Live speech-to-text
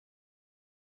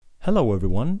Hello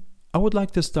everyone, I would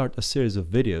like to start a series of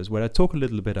videos where I talk a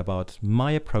little bit about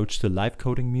my approach to live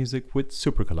coding music with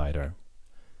supercollider.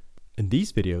 In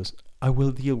these videos, I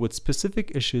will deal with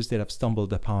specific issues that I've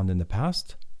stumbled upon in the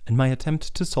past and my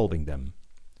attempt to solving them.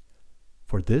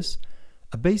 For this,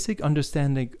 a basic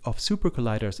understanding of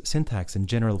supercollider's syntax and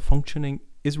general functioning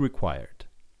is required.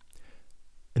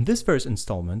 In this first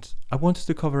installment, I wanted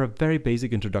to cover a very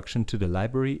basic introduction to the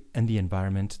library and the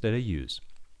environment that I use.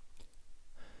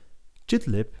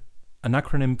 JITlib, an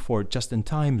acronym for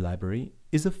Just-in-Time Library,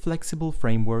 is a flexible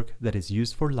framework that is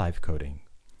used for live coding.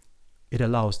 It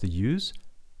allows the use,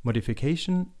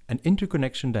 modification, and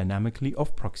interconnection dynamically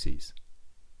of proxies.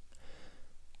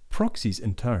 Proxies,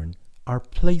 in turn, are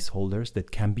placeholders that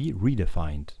can be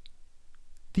redefined.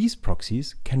 These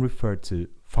proxies can refer to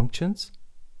functions,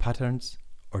 patterns,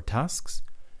 or tasks,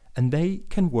 and they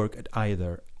can work at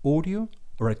either audio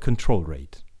or at control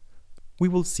rate. We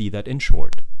will see that in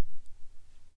short.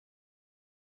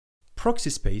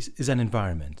 Proxy space is an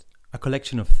environment, a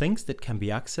collection of things that can be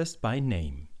accessed by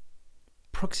name.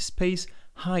 Proxy space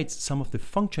hides some of the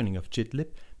functioning of JITlib,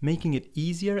 making it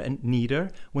easier and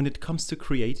neater when it comes to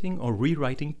creating or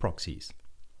rewriting proxies.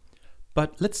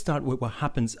 But let's start with what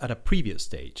happens at a previous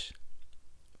stage.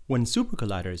 When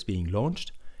supercollider is being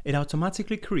launched, it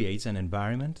automatically creates an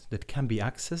environment that can be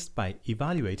accessed by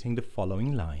evaluating the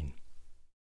following line.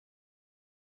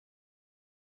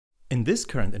 In this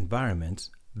current environment,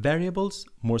 variables,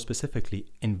 more specifically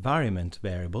environment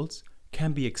variables,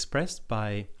 can be expressed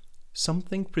by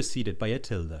something preceded by a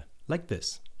tilde, like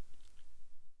this.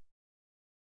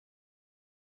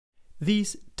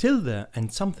 These tilde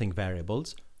and something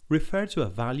variables refer to a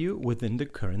value within the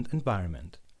current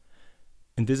environment.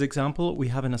 In this example, we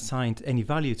haven't assigned any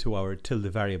value to our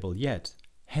tilde variable yet,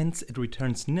 hence it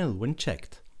returns nil when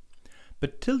checked.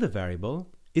 But tilde variable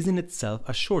is in itself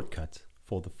a shortcut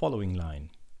for the following line.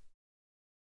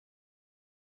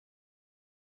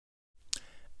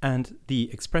 And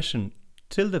the expression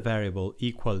tilde variable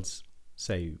equals,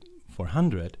 say,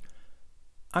 400,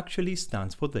 actually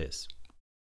stands for this.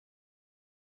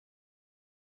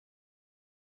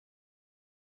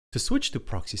 To switch to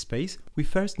proxy space, we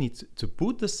first need to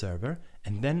boot the server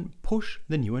and then push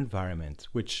the new environment,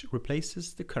 which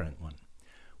replaces the current one.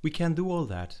 We can do all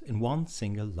that in one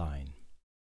single line.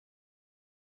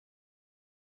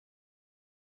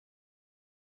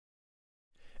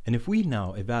 And if we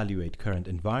now evaluate current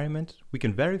environment, we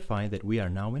can verify that we are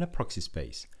now in a proxy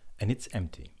space and it's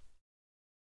empty.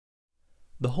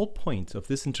 The whole point of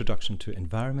this introduction to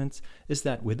environments is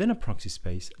that within a proxy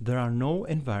space there are no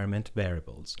environment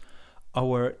variables.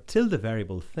 Our tilde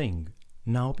variable thing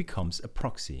now becomes a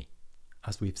proxy,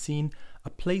 as we've seen, a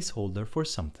placeholder for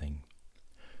something.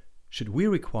 Should we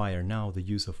require now the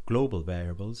use of global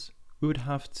variables, we would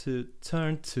have to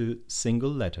turn to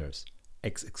single letters,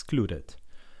 x excluded.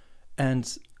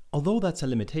 And although that's a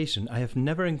limitation, I have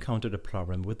never encountered a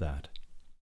problem with that.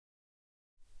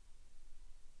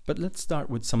 But let's start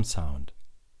with some sound.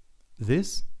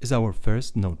 This is our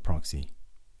first node proxy.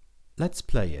 Let's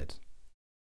play it.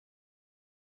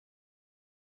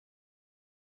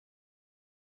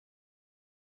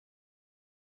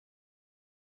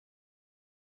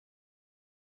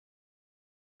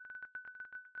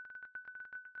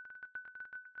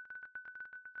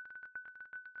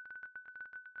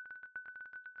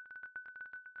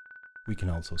 We can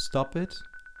also stop it.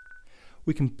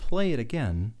 We can play it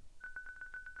again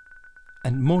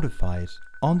and modify it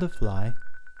on the fly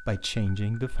by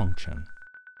changing the function.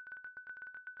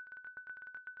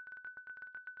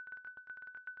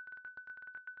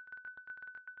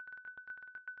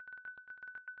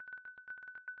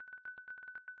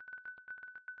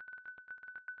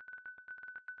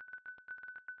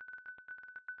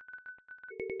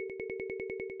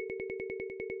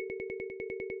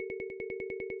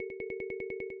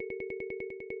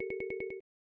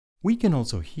 We can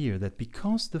also hear that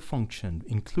because the function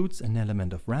includes an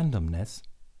element of randomness,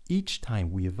 each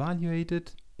time we evaluate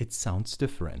it, it sounds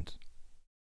different.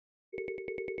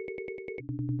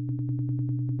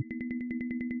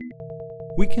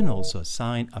 We can also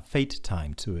assign a fade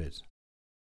time to it.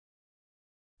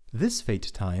 This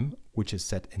fade time, which is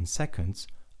set in seconds,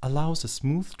 allows a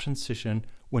smooth transition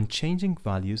when changing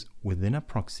values within a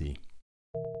proxy.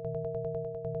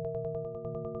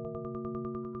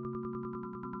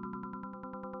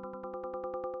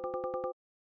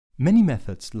 Many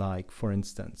methods like, for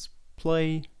instance,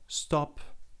 play, stop,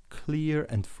 clear,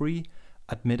 and free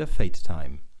admit a fade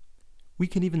time. We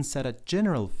can even set a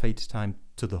general fade time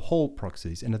to the whole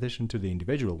proxies in addition to the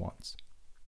individual ones.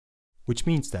 Which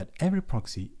means that every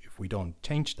proxy, if we don't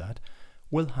change that,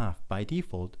 will have by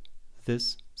default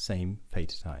this same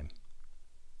fade time.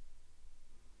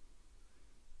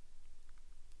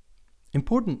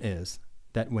 Important is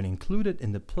that when included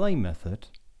in the play method,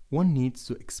 one needs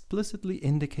to explicitly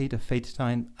indicate a fade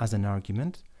time as an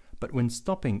argument, but when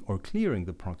stopping or clearing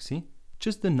the proxy,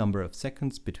 just the number of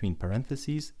seconds between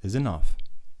parentheses is enough.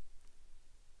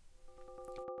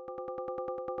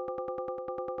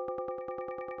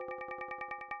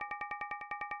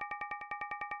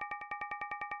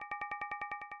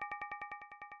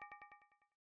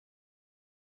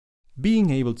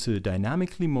 Being able to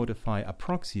dynamically modify a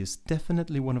proxy is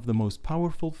definitely one of the most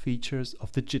powerful features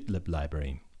of the GitLab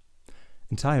library.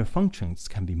 Entire functions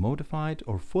can be modified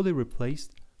or fully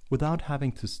replaced without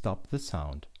having to stop the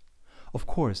sound. Of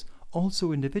course,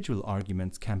 also individual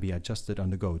arguments can be adjusted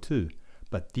on the go too,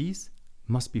 but these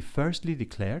must be firstly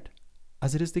declared,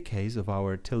 as it is the case of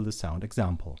our tilde sound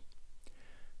example.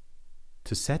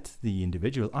 To set the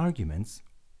individual arguments,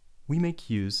 we make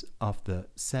use of the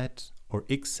set or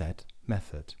xset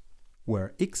method,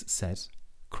 where xset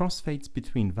crossfades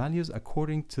between values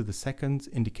according to the seconds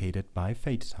indicated by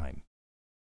fade time.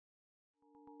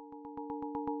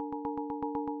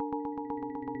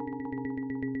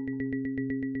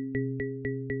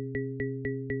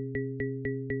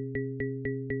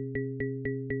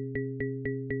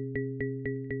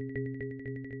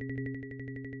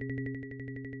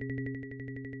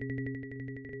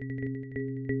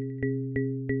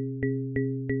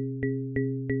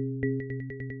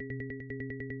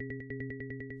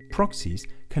 Proxies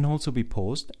can also be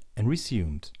paused and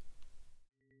resumed.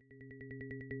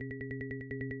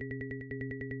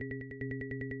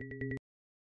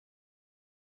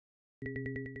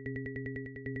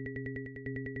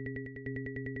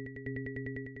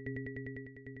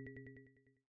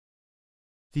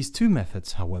 These two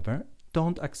methods, however,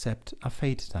 don't accept a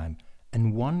fade time,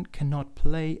 and one cannot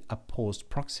play a paused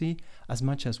proxy as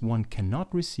much as one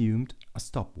cannot resume a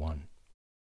stop one.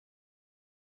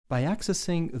 By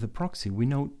accessing the proxy, we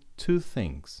know two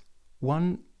things.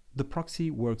 One, the proxy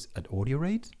works at audio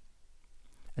rate,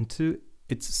 and two,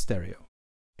 it's stereo.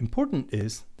 Important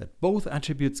is that both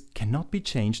attributes cannot be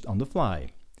changed on the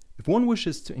fly. If one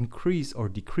wishes to increase or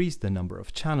decrease the number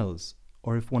of channels,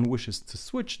 or if one wishes to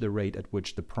switch the rate at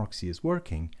which the proxy is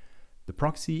working, the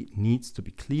proxy needs to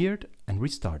be cleared and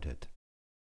restarted.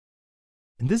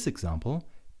 In this example,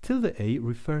 tilde A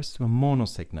refers to a mono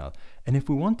signal, and if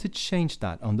we want to change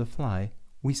that on the fly,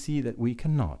 we see that we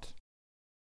cannot.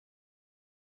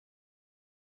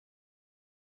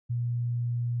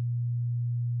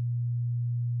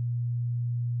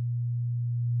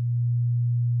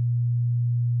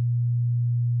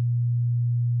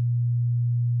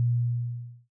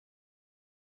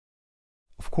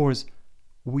 Of course,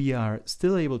 we are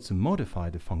still able to modify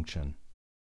the function.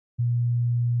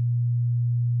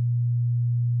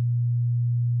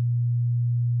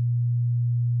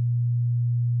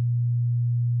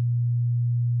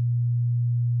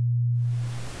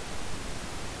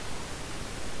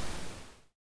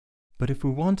 But if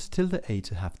we want tilde A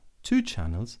to have two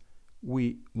channels,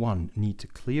 we, one, need to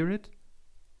clear it,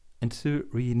 and two,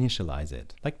 reinitialize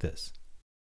it, like this.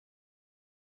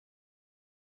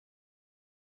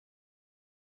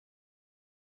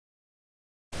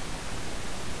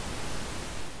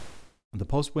 On the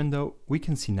post window, we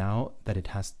can see now that it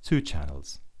has two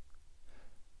channels.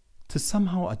 To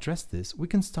somehow address this, we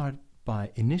can start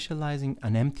by initializing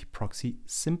an empty proxy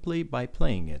simply by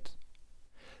playing it.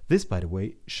 This, by the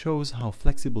way, shows how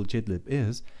flexible GitLab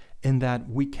is in that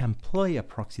we can play a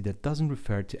proxy that doesn't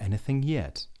refer to anything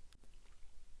yet.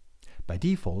 By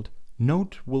default,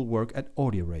 Note will work at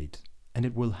audio rate, and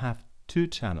it will have two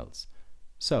channels.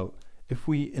 So, if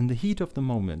we, in the heat of the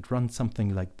moment, run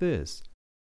something like this,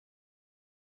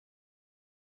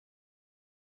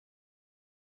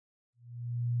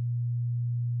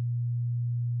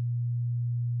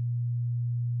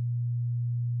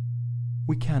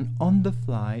 we can on the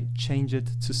fly change it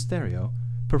to stereo,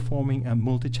 performing a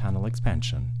multi-channel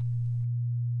expansion.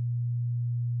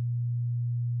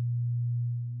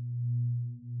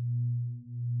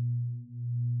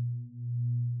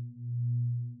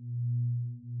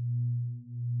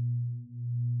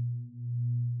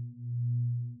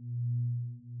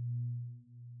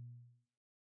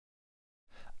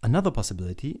 Another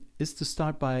possibility is to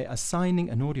start by assigning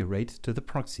an audio rate to the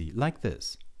proxy, like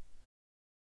this.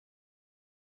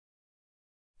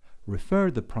 Refer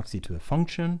the proxy to a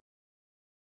function,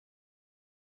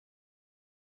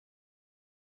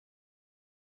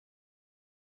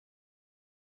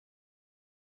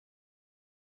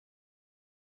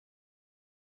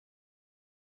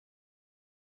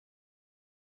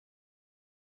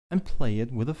 and play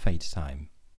it with a fade time.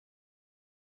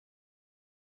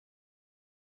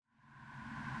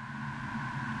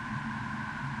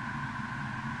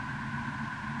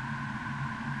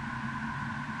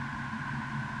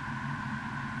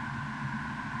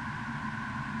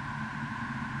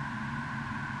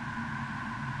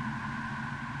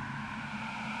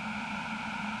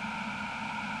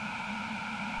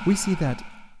 we see that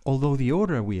although the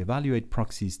order we evaluate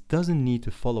proxies doesn't need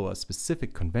to follow a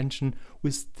specific convention,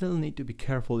 we still need to be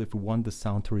careful if we want the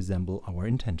sound to resemble our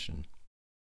intention.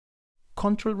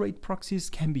 Control rate proxies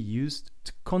can be used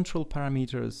to control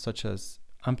parameters such as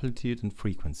amplitude and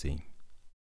frequency.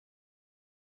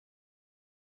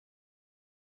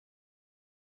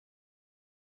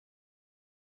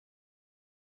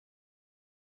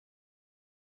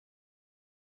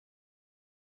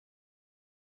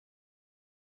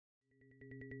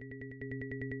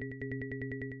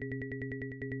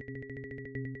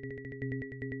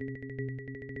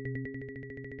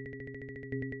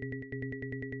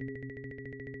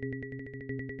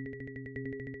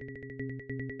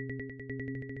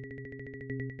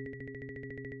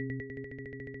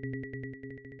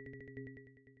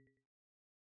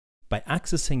 By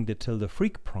accessing the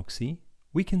tilde-freq proxy,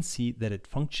 we can see that it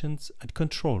functions at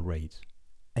control rate,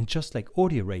 and just like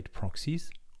audio rate proxies,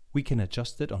 we can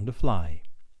adjust it on the fly.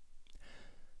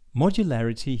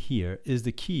 Modularity here is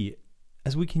the key,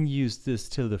 as we can use this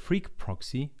tilde-freq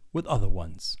proxy with other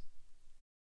ones.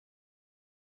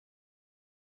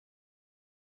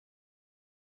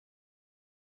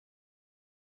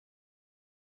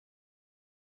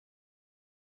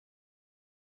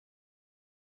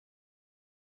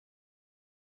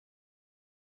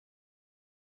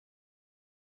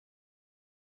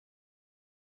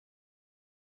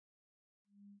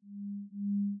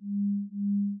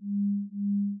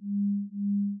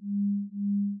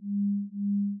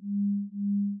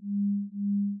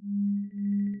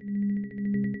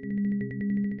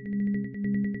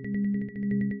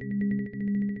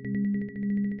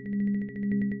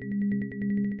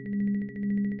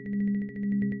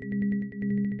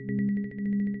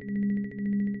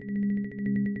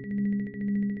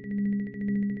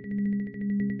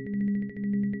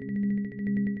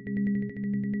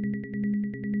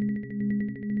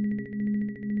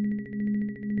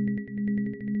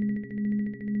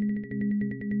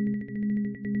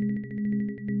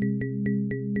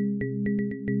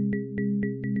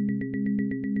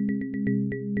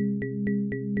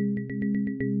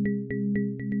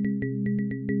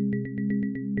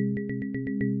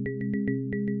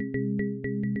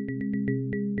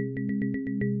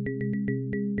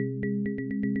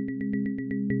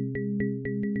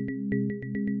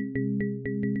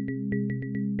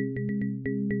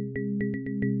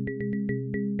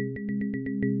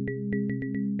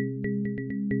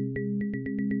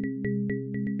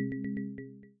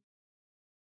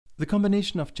 The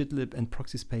combination of GitLib and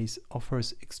Proxyspace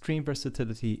offers extreme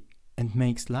versatility and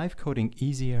makes live coding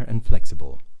easier and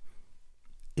flexible.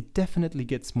 It definitely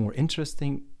gets more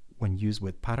interesting when used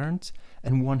with patterns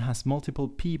and one has multiple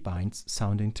p-binds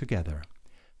sounding together.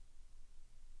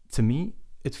 To me,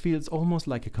 it feels almost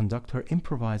like a conductor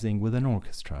improvising with an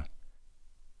orchestra.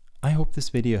 I hope this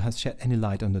video has shed any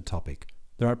light on the topic.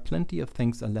 There are plenty of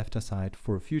things I left aside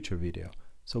for a future video,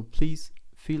 so please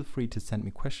feel free to send me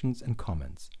questions and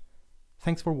comments.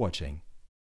 Thanks for watching.